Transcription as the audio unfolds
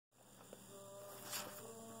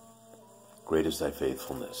Great is thy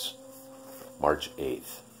faithfulness. March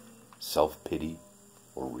 8th. Self-pity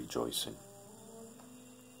or rejoicing.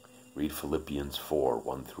 Read Philippians 4,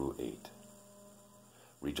 1 through 8.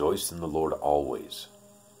 Rejoice in the Lord always.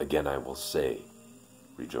 Again I will say,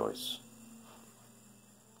 rejoice.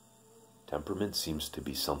 Temperament seems to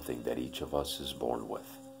be something that each of us is born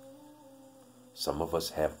with. Some of us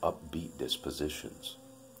have upbeat dispositions,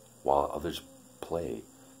 while others play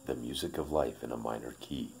the music of life in a minor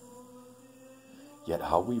key. Yet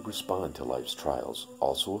how we respond to life's trials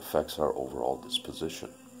also affects our overall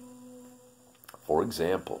disposition. For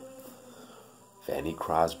example, Fanny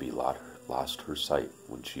Crosby lost her sight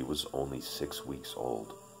when she was only 6 weeks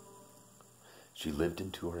old. She lived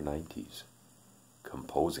into her 90s,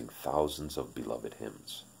 composing thousands of beloved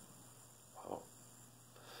hymns. Wow.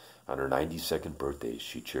 On her 92nd birthday,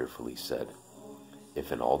 she cheerfully said,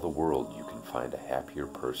 "If in all the world you can find a happier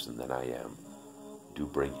person than I am, do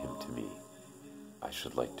bring him to me. I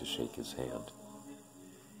should like to shake his hand."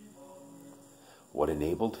 What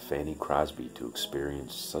enabled Fanny Crosby to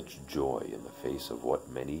experience such joy in the face of what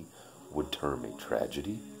many would term a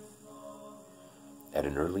tragedy? At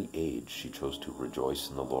an early age, she chose to rejoice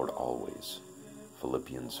in the Lord always.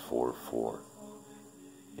 Philippians 4:4.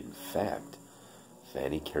 In fact,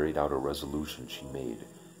 Fanny carried out a resolution she made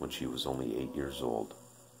when she was only 8 years old.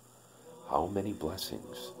 How many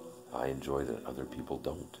blessings I enjoy that other people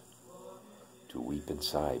don't. To weep and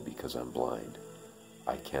sigh because I'm blind,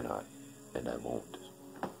 I cannot and I won't.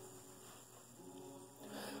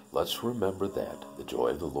 Let's remember that the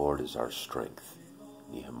joy of the Lord is our strength.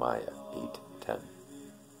 Nehemiah 8:10.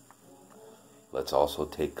 Let's also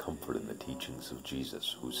take comfort in the teachings of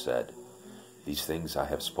Jesus, who said, "These things I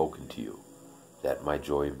have spoken to you, that my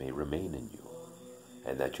joy may remain in you,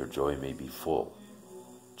 and that your joy may be full."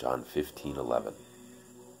 John 15:11.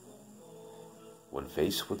 When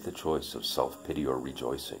faced with the choice of self-pity or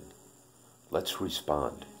rejoicing, let's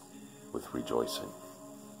respond with rejoicing.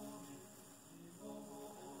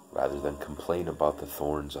 Rather than complain about the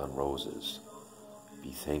thorns on roses,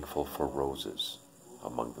 be thankful for roses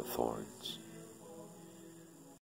among the thorns.